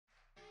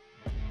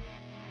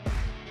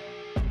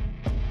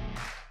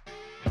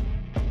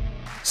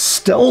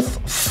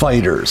Stealth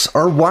fighters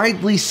are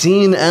widely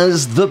seen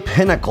as the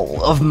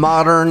pinnacle of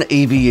modern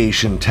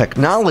aviation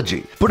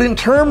technology, but in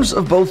terms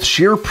of both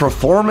sheer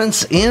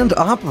performance and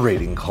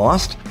operating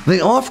cost,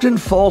 they often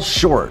fall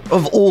short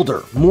of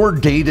older, more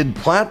dated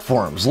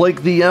platforms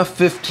like the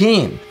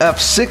F-15,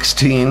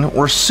 F-16,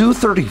 or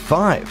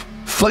Su-35.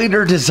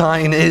 Fighter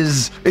design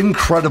is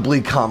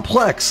incredibly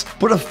complex,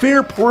 but a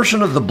fair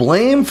portion of the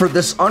blame for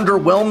this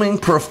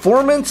underwhelming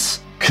performance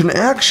can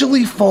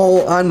actually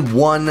fall on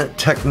one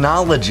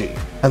technology,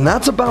 and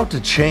that's about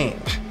to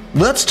change.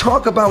 Let's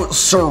talk about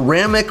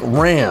ceramic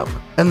RAM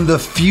and the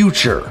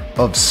future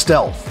of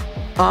stealth.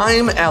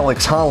 I'm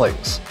Alex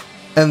Hollings,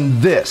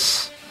 and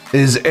this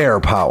is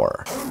Air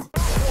Power.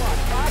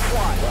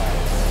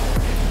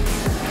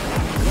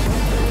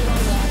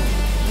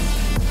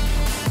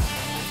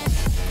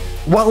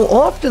 While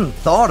often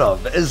thought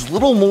of as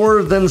little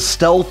more than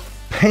stealth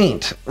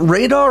paint,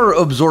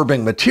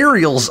 radar-absorbing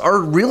materials are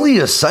really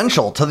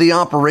essential to the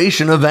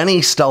operation of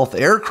any stealth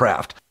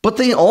aircraft, but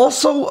they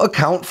also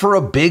account for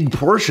a big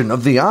portion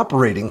of the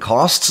operating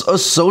costs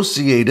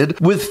associated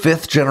with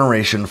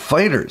fifth-generation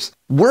fighters.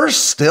 Worse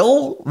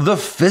still, the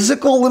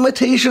physical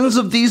limitations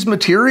of these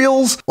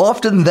materials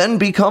often then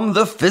become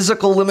the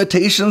physical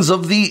limitations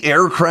of the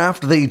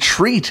aircraft they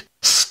treat,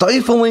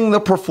 stifling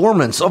the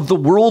performance of the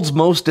world's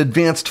most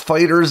advanced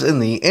fighters in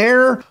the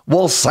air,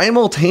 while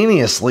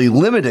simultaneously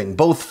limiting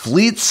both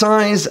fleet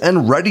size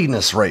and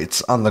readiness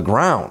rates on the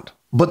ground.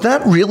 But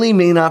that really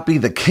may not be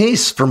the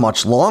case for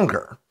much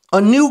longer. A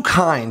new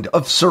kind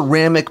of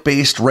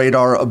ceramic-based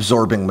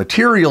radar-absorbing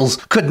materials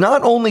could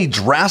not only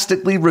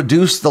drastically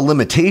reduce the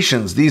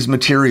limitations these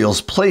materials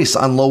place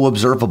on low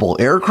observable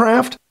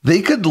aircraft,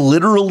 they could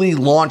literally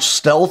launch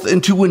stealth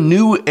into a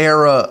new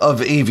era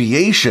of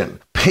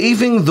aviation,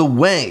 paving the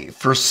way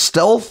for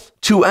stealth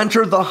to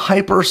enter the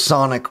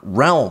hypersonic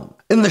realm.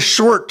 In the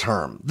short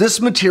term, this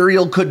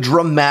material could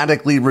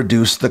dramatically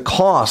reduce the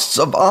costs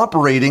of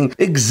operating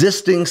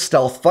existing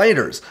stealth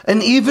fighters,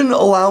 and even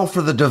allow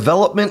for the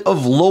development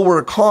of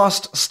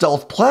lower-cost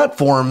stealth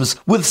platforms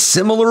with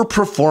similar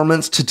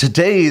performance to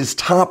today's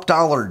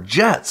top-dollar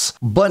jets.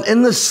 But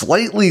in the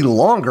slightly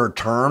longer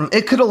term,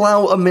 it could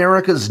allow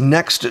America's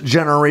next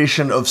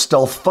generation of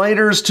stealth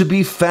fighters to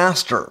be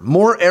faster,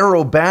 more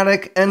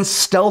aerobatic, and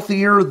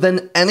stealthier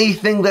than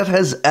anything that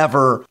has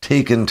ever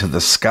taken to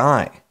the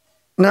sky.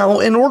 Now,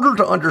 in order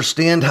to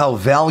understand how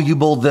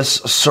valuable this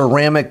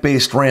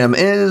ceramic-based RAM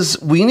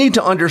is, we need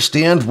to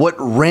understand what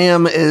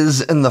RAM is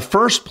in the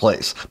first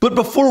place. But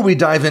before we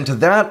dive into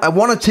that, I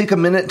want to take a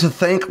minute to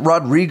thank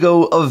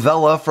Rodrigo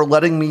Avella for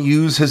letting me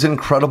use his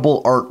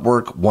incredible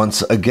artwork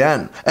once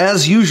again.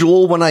 As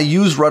usual, when I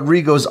use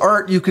Rodrigo's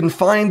art, you can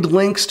find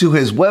links to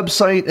his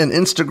website and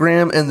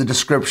Instagram in the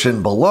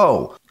description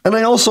below. And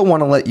I also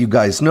want to let you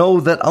guys know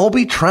that I'll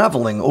be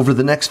traveling over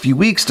the next few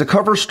weeks to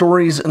cover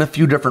stories in a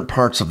few different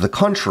parts of the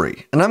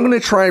country, and I'm going to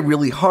try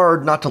really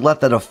hard not to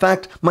let that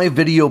affect my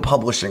video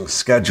publishing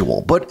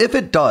schedule. But if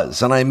it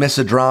does, and I miss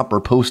a drop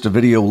or post a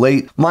video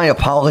late, my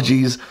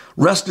apologies.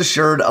 Rest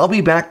assured, I'll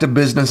be back to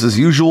business as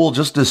usual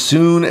just as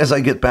soon as I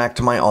get back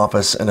to my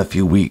office in a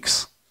few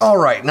weeks.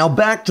 Alright, now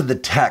back to the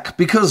tech,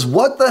 because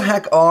what the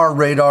heck are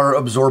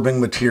radar-absorbing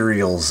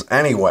materials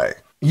anyway?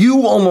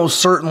 You almost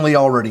certainly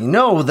already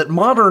know that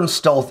modern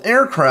stealth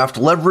aircraft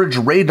leverage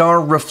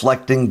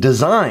radar-reflecting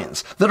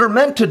designs that are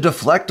meant to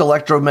deflect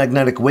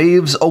electromagnetic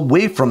waves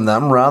away from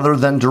them rather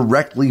than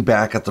directly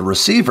back at the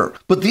receiver.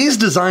 But these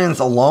designs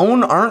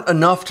alone aren't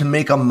enough to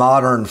make a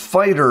modern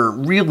fighter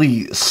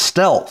really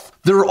stealth.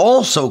 They're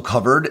also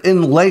covered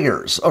in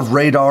layers of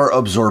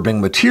radar-absorbing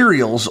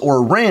materials,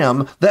 or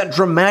RAM, that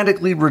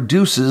dramatically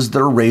reduces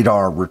their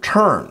radar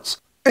returns.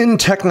 In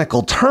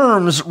technical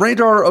terms,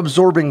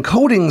 radar-absorbing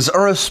coatings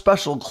are a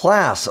special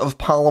class of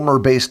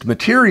polymer-based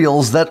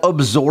materials that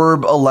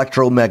absorb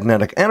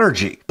electromagnetic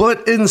energy.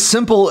 But in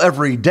simple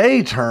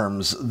everyday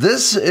terms,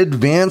 this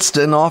advanced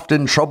and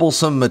often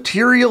troublesome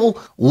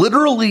material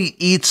literally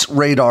eats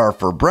radar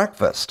for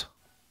breakfast.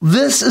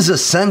 This is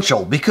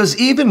essential because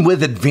even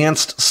with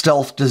advanced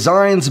stealth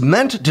designs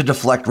meant to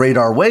deflect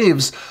radar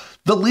waves,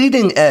 the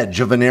leading edge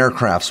of an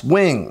aircraft's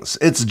wings,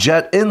 its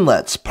jet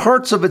inlets,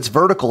 parts of its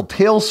vertical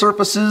tail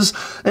surfaces,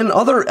 and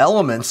other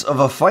elements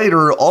of a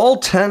fighter all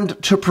tend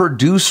to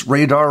produce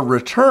radar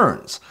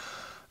returns.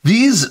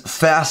 These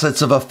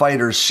facets of a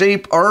fighter's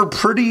shape are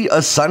pretty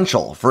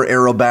essential for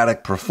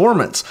aerobatic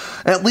performance,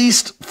 at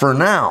least for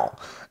now.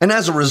 And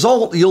as a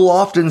result, you'll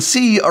often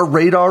see a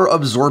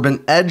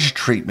radar-absorbent edge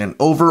treatment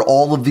over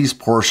all of these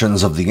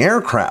portions of the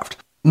aircraft.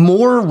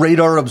 More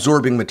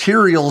radar-absorbing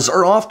materials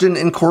are often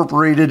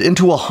incorporated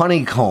into a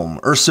honeycomb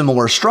or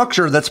similar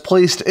structure that's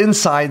placed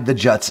inside the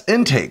jet's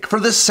intake.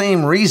 For the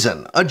same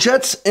reason, a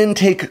jet's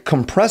intake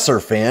compressor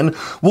fan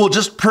will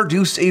just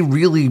produce a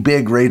really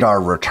big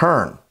radar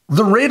return.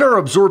 The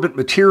radar-absorbent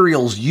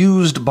materials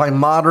used by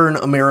modern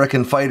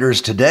American fighters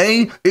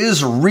today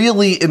is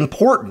really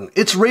important.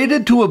 It's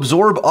rated to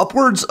absorb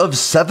upwards of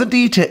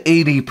 70 to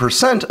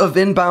 80% of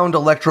inbound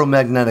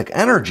electromagnetic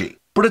energy.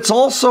 but it's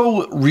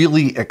also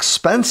really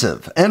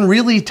expensive and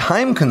really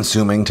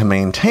time-consuming to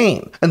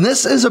maintain. And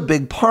this is a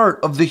big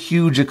part of the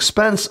huge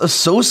expense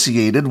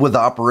associated with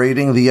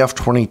operating the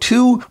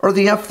F-22 or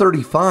the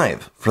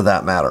F-35, for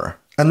that matter.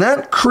 And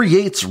that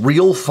creates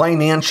real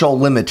financial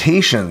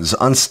limitations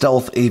on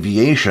stealth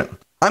aviation.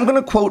 I'm going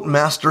to quote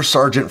Master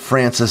Sergeant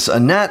Francis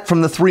Annett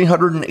from the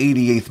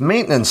 388th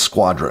Maintenance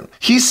Squadron.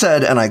 He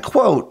said, and I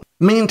quote,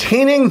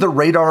 "Maintaining the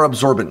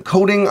radar-absorbent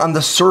coating on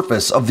the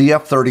surface of the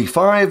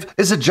F-35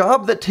 is a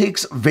job that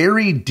takes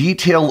very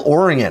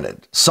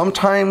detail-oriented,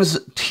 sometimes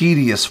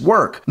tedious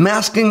work,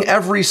 masking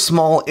every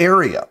small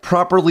area,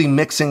 properly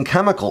mixing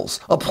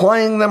chemicals,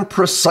 applying them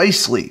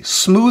precisely,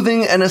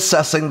 smoothing and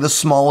assessing the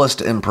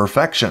smallest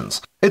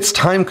imperfections. It's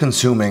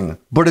time-consuming,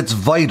 but it's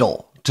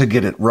vital to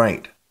get it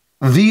right."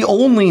 The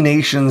only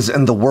nations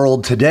in the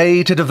world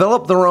today to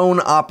develop their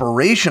own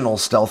operational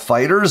stealth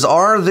fighters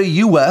are the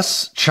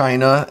US,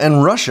 China,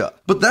 and Russia.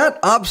 But that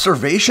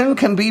observation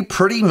can be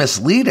pretty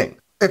misleading.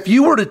 If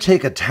you were to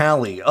take a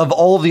tally of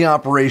all the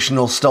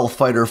operational stealth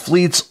fighter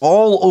fleets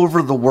all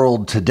over the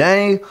world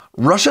today,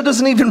 Russia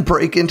doesn't even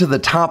break into the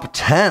top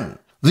 10.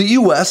 The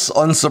US,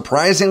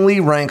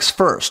 unsurprisingly, ranks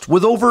first,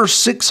 with over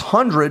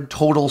 600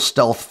 total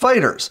stealth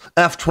fighters,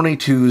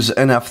 F-22s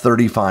and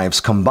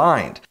F-35s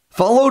combined,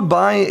 followed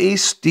by a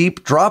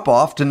steep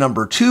drop-off to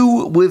number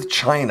 2 with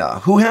China,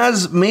 who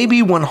has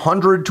maybe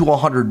 100 to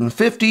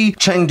 150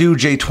 Chengdu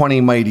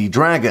J-20 Mighty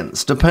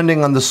Dragons,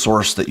 depending on the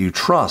source that you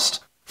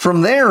trust.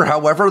 From there,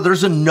 however,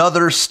 there's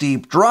another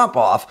steep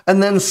drop-off,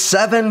 and then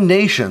 7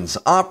 nations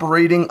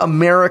operating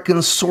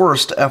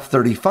American-sourced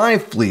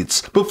F-35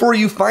 fleets before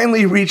you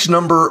finally reach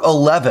number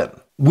 11.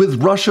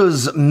 With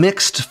Russia's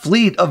mixed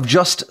fleet of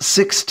just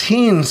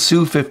 16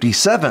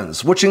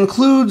 Su-57s, which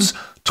includes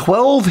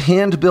 12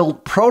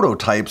 hand-built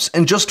prototypes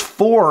and just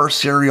 4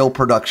 serial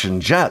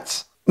production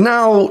jets.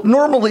 Now,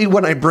 normally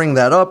when I bring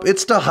that up,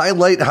 it's to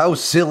highlight how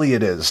silly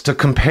it is to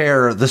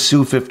compare the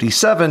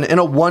Su-57 in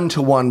a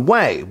one-to-one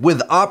way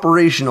with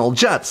operational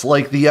jets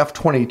like the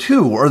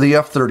F-22 or the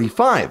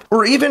F-35,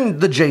 or even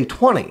the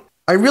J-20.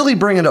 I really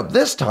bring it up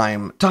this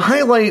time to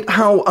highlight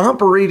how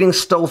operating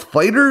stealth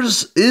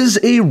fighters is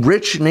a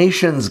rich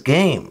nation's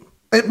game.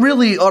 It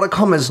really ought to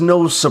come as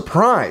no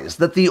surprise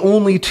that the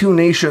only 2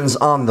 nations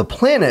on the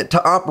planet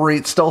to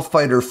operate stealth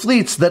fighter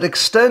fleets that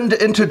extend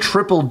into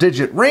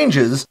triple-digit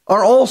ranges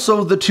are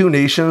also the 2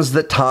 nations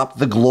that top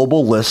the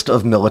global list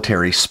of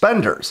military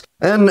spenders.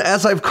 And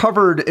as I've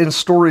covered in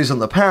stories in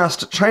the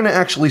past, China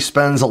actually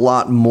spends a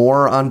lot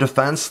more on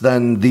defense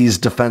than these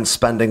defense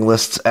spending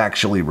lists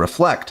actually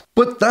reflect.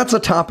 But that's a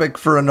topic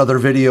for another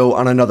video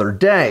on another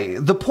day.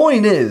 The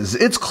point is,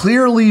 it's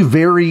clearly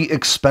very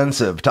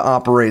expensive to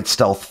operate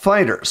stealth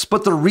fighters,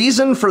 but the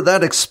reason for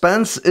that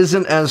expense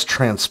isn't as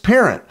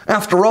transparent.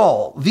 After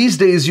all, these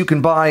days you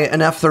can buy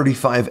an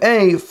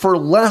F-35A for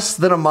less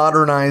than a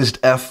modernized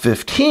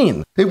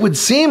F-15. It would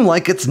seem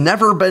like it's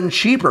never been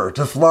cheaper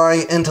to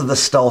fly into the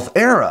stealth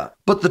era.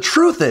 But the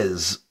truth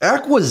is,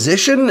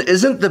 acquisition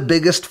isn't the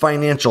biggest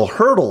financial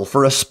hurdle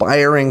for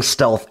aspiring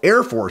stealth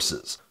air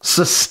forces.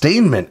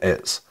 Sustainment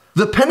is.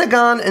 The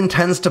Pentagon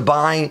intends to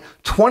buy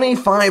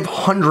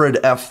 2,500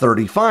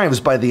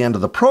 F-35s by the end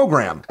of the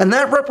program, and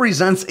that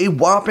represents a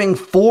whopping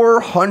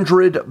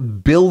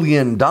 $400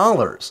 billion.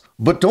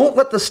 But don't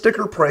let the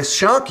sticker price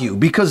shock you,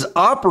 because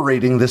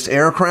operating this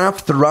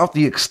aircraft throughout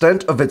the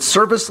extent of its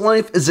service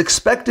life is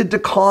expected to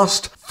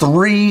cost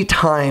 3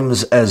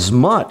 times as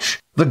much.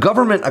 The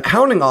Government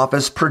Accounting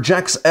Office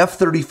projects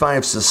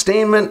F-35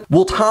 sustainment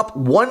will top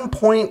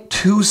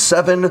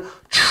 $1.27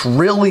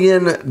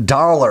 trillion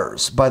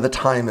by the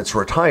time it's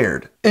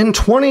retired. In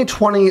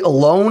 2020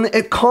 alone,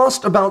 it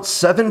cost about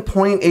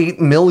 $7.8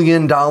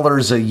 million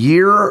a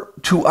year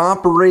to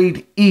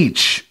operate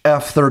each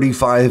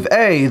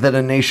F-35A that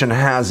a nation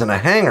has in a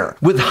hangar,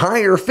 with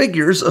higher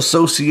figures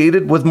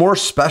associated with more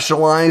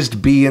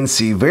specialized B and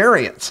C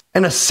variants.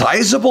 And a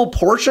sizable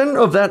portion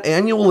of that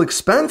annual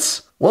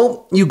expense?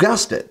 Well, you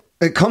guessed it.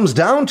 It comes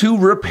down to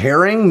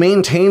repairing,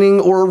 maintaining,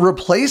 or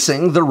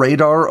replacing the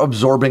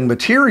radar-absorbing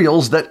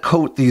materials that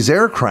coat these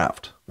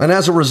aircraft. And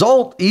as a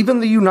result, even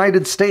the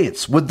United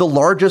States, with the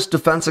largest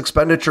defense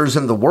expenditures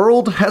in the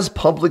world, has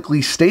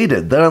publicly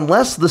stated that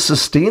unless the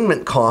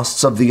sustainment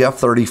costs of the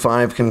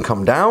F-35 can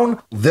come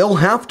down, they'll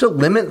have to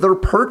limit their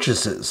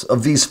purchases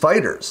of these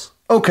fighters.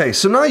 Okay,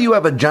 so now you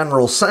have a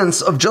general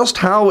sense of just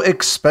how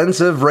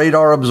expensive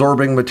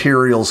radar-absorbing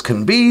materials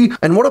can be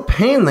and what a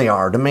pain they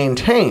are to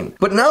maintain.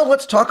 But now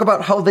let's talk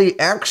about how they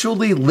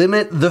actually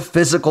limit the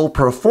physical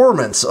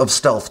performance of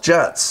stealth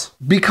jets.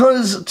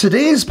 Because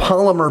today's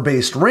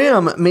polymer-based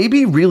RAM may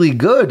be really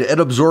good at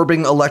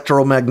absorbing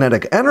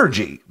electromagnetic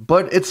energy,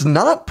 but it's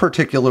not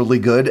particularly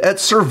good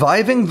at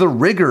surviving the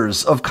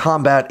rigors of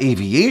combat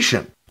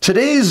aviation.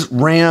 Today's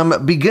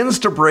RAM begins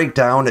to break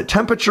down at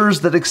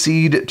temperatures that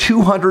exceed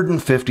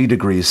 250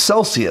 degrees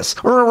Celsius,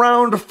 or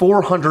around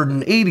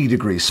 480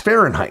 degrees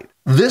Fahrenheit.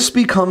 This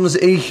becomes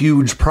a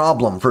huge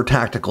problem for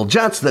tactical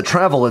jets that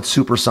travel at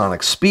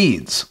supersonic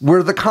speeds,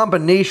 where the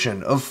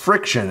combination of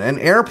friction and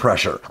air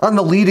pressure on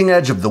the leading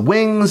edge of the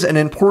wings and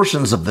in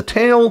portions of the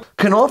tail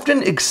can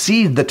often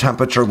exceed the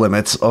temperature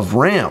limits of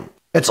RAM.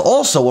 It's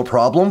also a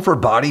problem for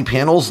body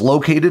panels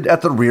located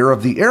at the rear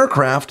of the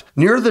aircraft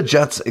near the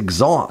jet's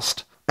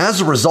exhaust. As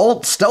a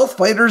result, stealth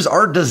fighters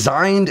are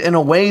designed in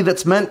a way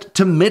that's meant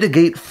to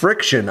mitigate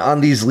friction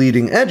on these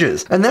leading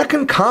edges, and that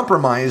can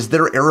compromise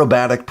their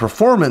aerobatic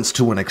performance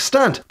to an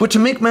extent. But to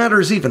make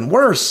matters even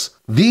worse,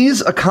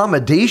 these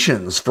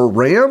accommodations for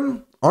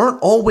RAM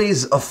aren't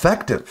always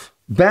effective.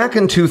 Back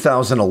in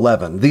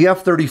 2011, the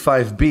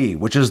F-35B,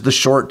 which is the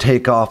short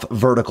takeoff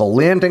vertical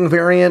landing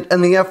variant,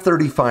 and the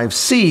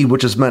F-35C,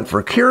 which is meant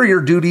for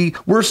carrier duty,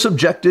 were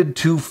subjected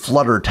to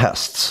flutter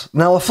tests.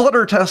 Now, a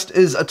flutter test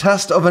is a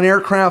test of an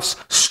aircraft's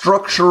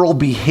structural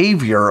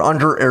behavior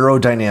under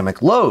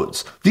aerodynamic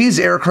loads. These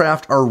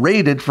aircraft are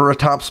rated for a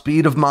top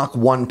speed of Mach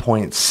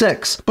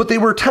 1.6, but they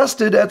were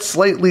tested at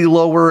slightly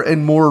lower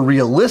and more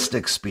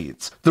realistic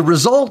speeds. The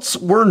results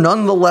were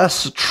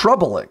nonetheless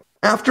troubling.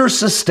 After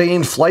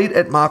sustained flight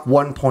at Mach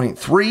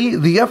 1.3,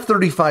 the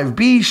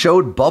F-35B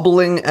showed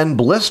bubbling and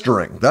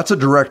blistering, that's a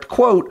direct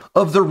quote,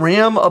 of the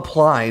RAM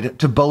applied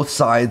to both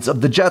sides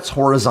of the jet's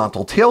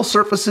horizontal tail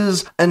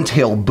surfaces and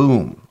tail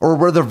boom, or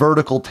where the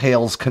vertical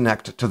tails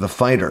connect to the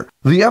fighter.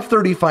 The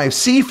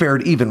F-35C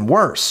fared even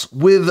worse,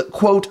 with,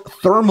 quote,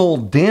 thermal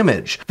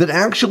damage that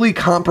actually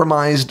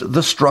compromised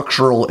the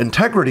structural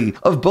integrity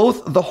of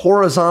both the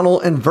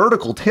horizontal and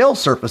vertical tail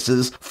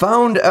surfaces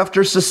found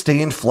after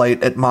sustained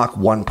flight at Mach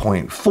 1.4.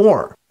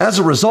 As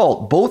a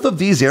result, both of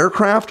these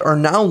aircraft are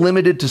now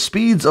limited to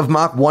speeds of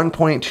Mach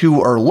 1.2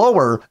 or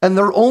lower, and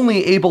they're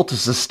only able to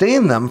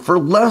sustain them for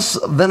less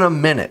than a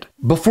minute,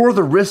 before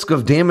the risk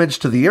of damage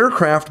to the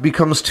aircraft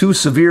becomes too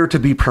severe to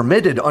be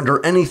permitted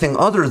under anything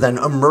other than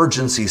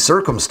emergency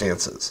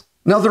circumstances.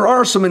 Now, there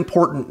are some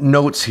important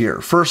notes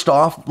here. First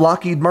off,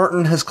 Lockheed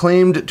Martin has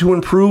claimed to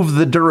improve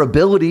the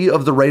durability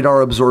of the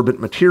radar-absorbent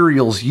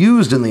materials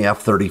used in the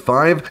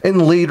F-35 in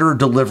later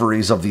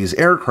deliveries of these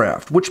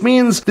aircraft, which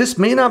means this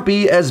may not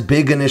be as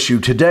big an issue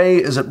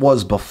today as it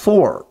was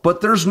before,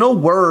 but there's no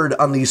word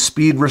on these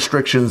speed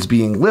restrictions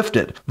being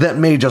lifted. That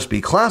may just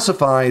be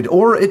classified,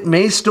 or it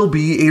may still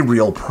be a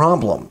real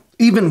problem.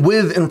 Even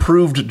with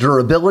improved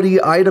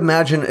durability, I'd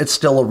imagine it's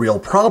still a real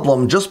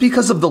problem just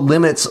because of the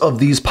limits of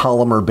these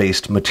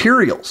polymer-based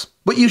materials.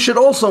 But you should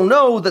also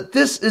know that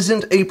this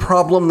isn't a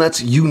problem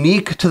that's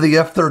unique to the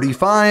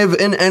F-35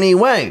 in any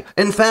way.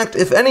 In fact,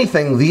 if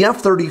anything, the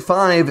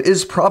F-35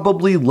 is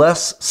probably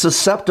less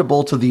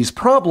susceptible to these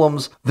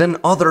problems than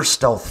other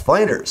stealth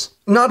fighters.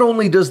 Not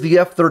only does the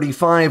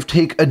F-35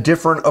 take a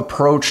different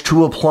approach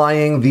to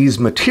applying these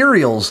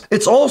materials,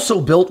 it's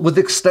also built with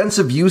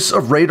extensive use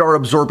of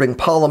radar-absorbing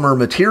polymer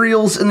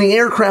materials in the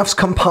aircraft's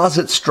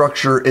composite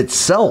structure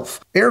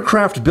itself.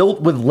 Aircraft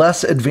built with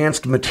less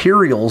advanced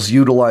materials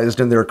utilized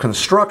in their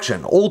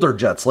construction, older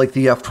jets like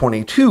the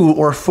F-22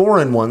 or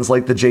foreign ones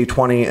like the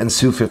J-20 and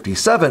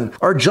Su-57,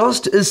 are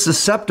just as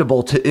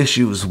susceptible to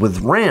issues with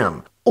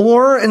RAM.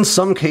 Or, in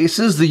some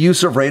cases, the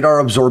use of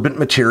radar-absorbent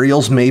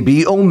materials may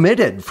be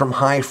omitted from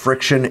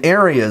high-friction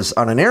areas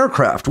on an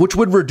aircraft, which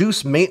would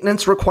reduce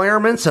maintenance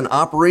requirements and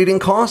operating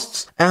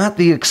costs at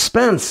the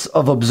expense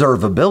of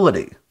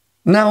observability.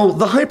 Now,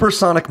 the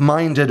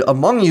hypersonic-minded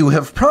among you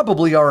have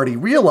probably already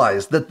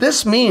realized that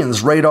this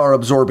means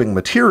radar-absorbing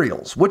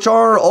materials, which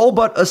are all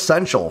but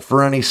essential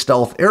for any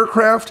stealth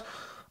aircraft,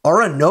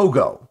 are a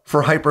no-go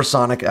for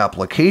hypersonic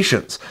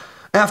applications.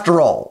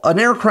 After all, an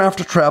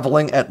aircraft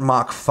traveling at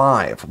Mach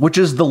 5, which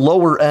is the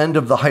lower end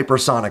of the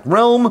hypersonic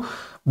realm,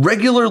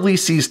 regularly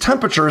sees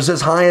temperatures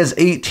as high as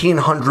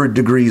 1800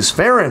 degrees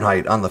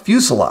Fahrenheit on the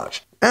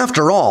fuselage.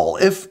 After all,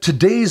 if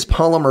today's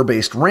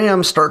polymer-based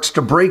RAM starts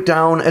to break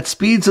down at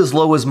speeds as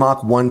low as Mach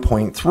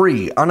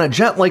 1.3 on a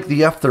jet like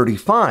the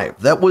F-35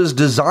 that was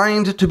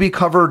designed to be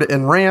covered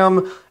in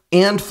RAM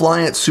and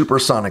fly at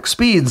supersonic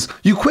speeds,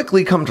 you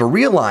quickly come to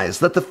realize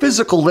that the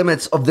physical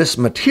limits of this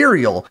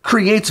material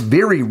creates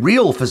very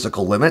real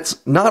physical limits,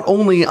 not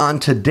only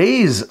on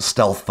today's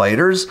stealth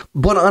fighters,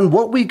 but on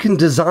what we can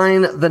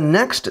design the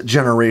next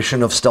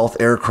generation of stealth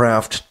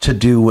aircraft to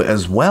do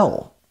as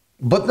well.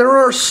 But there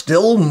are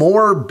still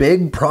more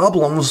big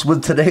problems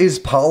with today's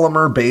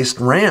polymer-based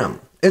RAM.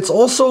 It's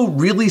also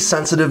really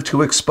sensitive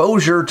to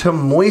exposure to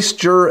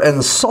moisture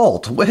and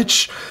salt,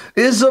 which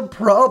is a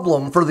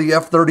problem for the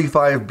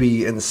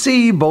F-35B and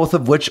C, both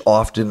of which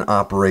often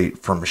operate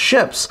from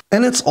ships.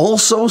 And it's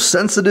also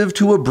sensitive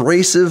to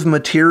abrasive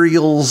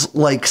materials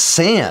like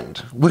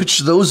sand, which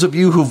those of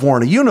you who've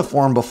worn a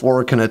uniform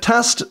before can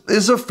attest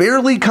is a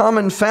fairly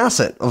common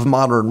facet of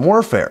modern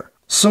warfare.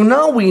 So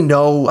now we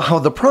know how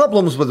the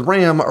problems with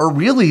RAM are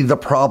really the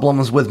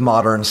problems with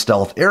modern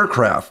stealth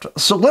aircraft.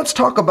 So let's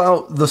talk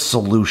about the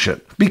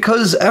solution.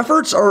 Because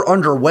efforts are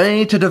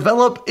underway to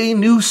develop a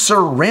new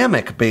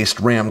ceramic-based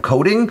RAM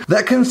coating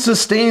that can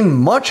sustain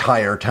much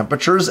higher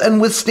temperatures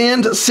and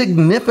withstand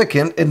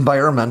significant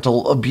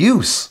environmental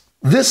abuse.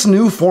 This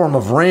new form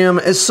of RAM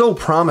is so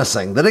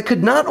promising that it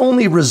could not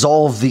only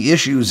resolve the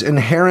issues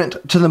inherent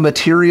to the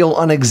material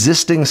on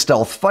existing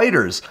stealth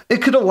fighters,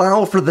 it could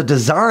allow for the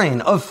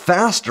design of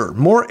faster,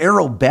 more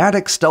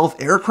aerobatic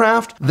stealth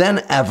aircraft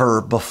than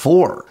ever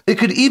before. It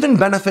could even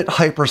benefit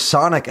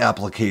hypersonic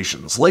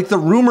applications like the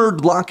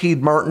rumored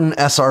Lockheed Martin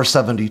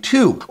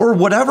SR-72, or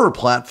whatever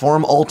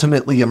platform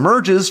ultimately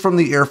emerges from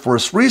the Air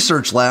Force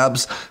Research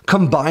Lab's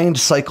Combined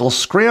Cycle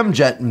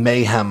Scramjet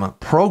Mayhem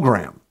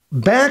program.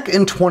 Back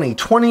in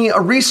 2020, a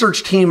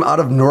research team out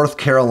of North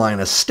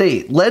Carolina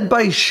State, led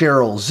by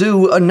Cheryl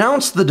Zhu,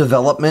 announced the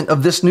development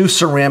of this new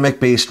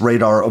ceramic-based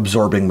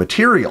radar-absorbing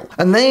material,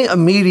 and they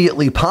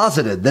immediately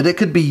posited that it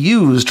could be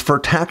used for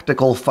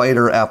tactical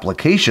fighter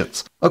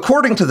applications.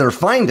 According to their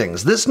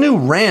findings, this new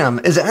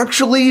RAM is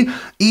actually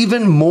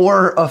even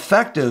more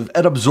effective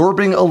at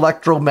absorbing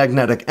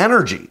electromagnetic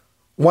energy.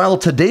 While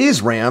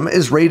today's RAM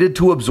is rated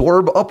to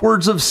absorb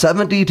upwards of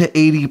 70 to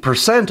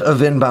 80%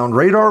 of inbound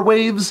radar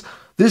waves,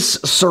 this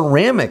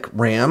ceramic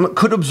RAM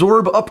could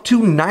absorb up to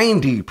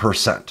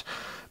 90%.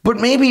 But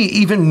maybe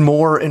even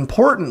more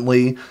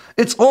importantly,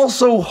 it's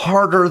also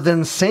harder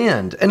than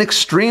sand and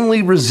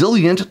extremely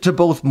resilient to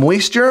both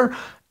moisture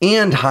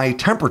and high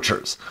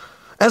temperatures.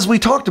 As we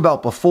talked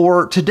about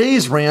before,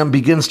 today's RAM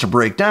begins to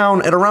break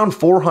down at around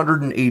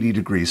 480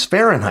 degrees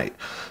Fahrenheit,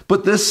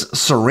 but this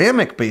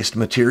ceramic-based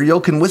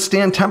material can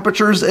withstand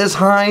temperatures as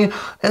high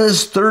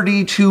as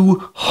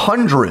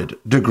 3,200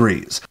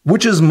 degrees,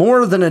 which is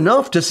more than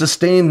enough to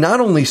sustain not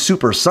only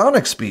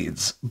supersonic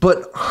speeds,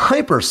 but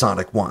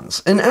hypersonic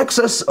ones in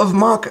excess of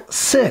Mach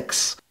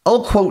 6.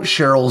 I'll quote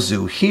Cheryl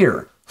Zhu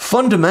here.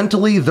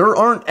 Fundamentally, there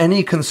aren't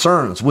any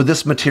concerns with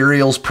this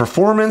material's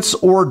performance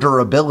or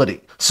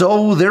durability,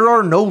 so there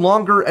are no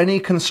longer any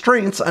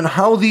constraints on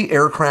how the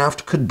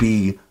aircraft could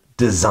be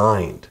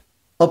designed.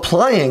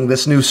 Applying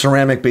this new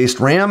ceramic-based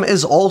RAM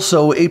is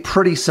also a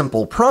pretty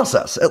simple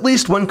process, at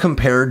least when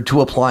compared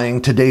to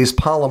applying today's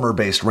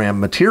polymer-based RAM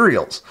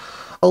materials.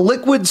 A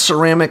liquid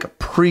ceramic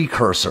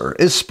precursor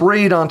is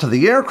sprayed onto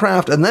the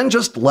aircraft and then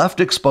just left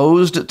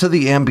exposed to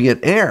the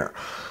ambient air.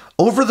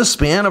 Over the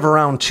span of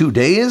around 2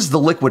 days, the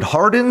liquid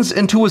hardens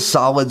into a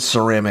solid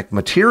ceramic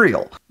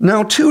material.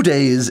 Now, 2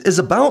 days is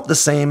about the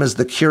same as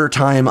the cure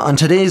time on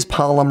today's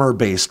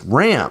polymer-based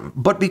RAM,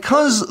 but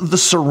because the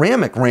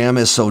ceramic RAM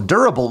is so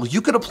durable,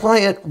 you could apply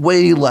it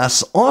way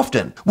less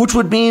often, which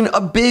would mean a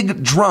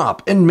big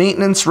drop in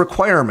maintenance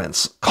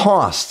requirements,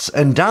 costs,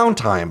 and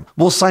downtime,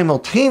 while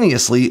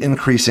simultaneously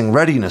increasing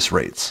readiness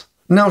rates.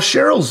 Now,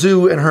 Cheryl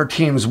Zhu and her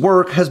team's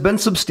work has been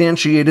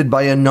substantiated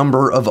by a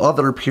number of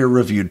other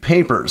peer-reviewed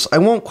papers. I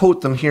won't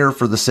quote them here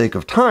for the sake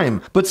of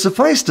time, but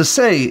suffice to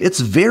say,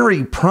 it's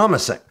very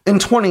promising. In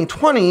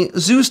 2020,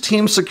 Zhu's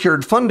team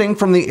secured funding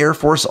from the Air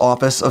Force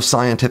Office of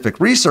Scientific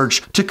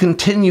Research to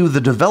continue the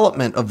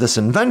development of this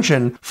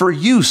invention for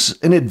use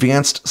in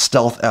advanced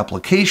stealth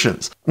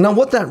applications. Now,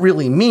 what that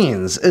really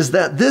means is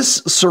that this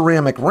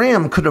ceramic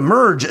RAM could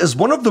emerge as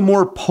one of the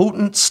more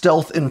potent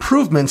stealth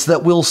improvements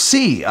that we'll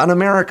see on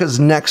America's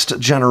next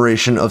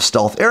generation of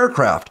stealth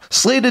aircraft,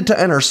 slated to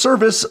enter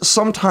service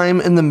sometime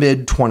in the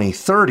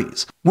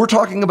mid-2030s. We're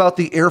talking about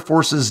the Air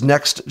Force's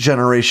next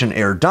generation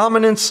air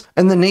dominance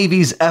and the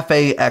Navy's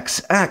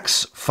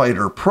F-117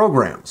 fighter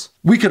programs.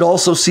 We could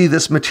also see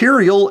this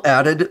material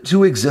added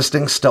to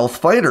existing stealth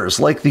fighters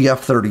like the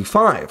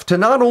F-35 to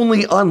not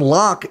only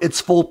unlock its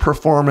full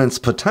performance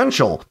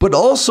potential, but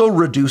also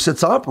reduce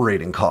its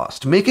operating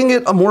cost, making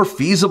it a more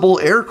feasible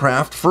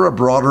aircraft for a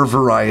broader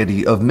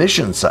variety of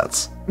mission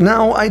sets.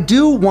 Now, I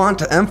do want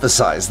to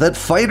emphasize that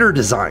fighter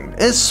design,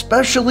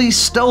 especially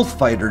stealth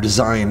fighter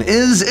design,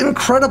 is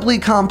incredibly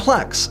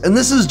complex, and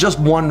this is just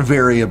one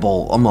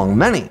variable among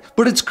many.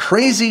 But it's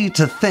crazy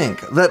to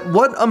think that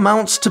what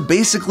amounts to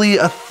basically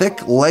a thick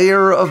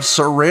layer of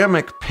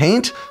ceramic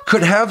paint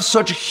could have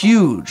such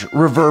huge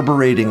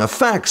reverberating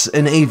effects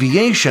in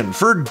aviation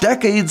for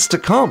decades to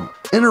come.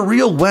 In a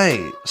real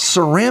way,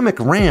 ceramic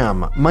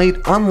RAM might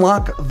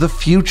unlock the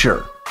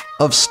future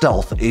of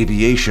stealth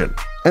aviation.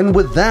 And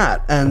with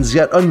that ends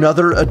yet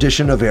another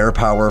edition of Air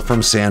Power from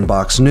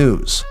Sandboxx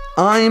News.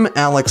 I'm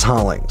Alex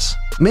Hollings.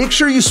 Make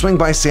sure you swing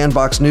by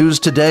Sandboxx News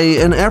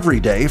today and every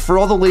day for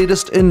all the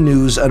latest in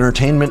news,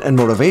 entertainment, and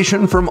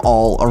motivation from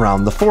all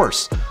around the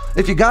force.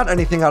 If you got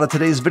anything out of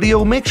today's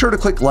video, make sure to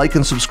click like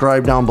and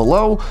subscribe down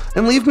below,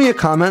 and leave me a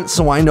comment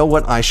so I know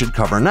what I should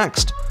cover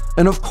next.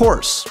 And of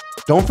course,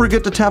 don't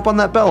forget to tap on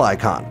that bell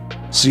icon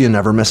so you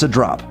never miss a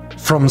drop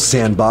from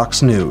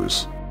Sandboxx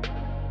News.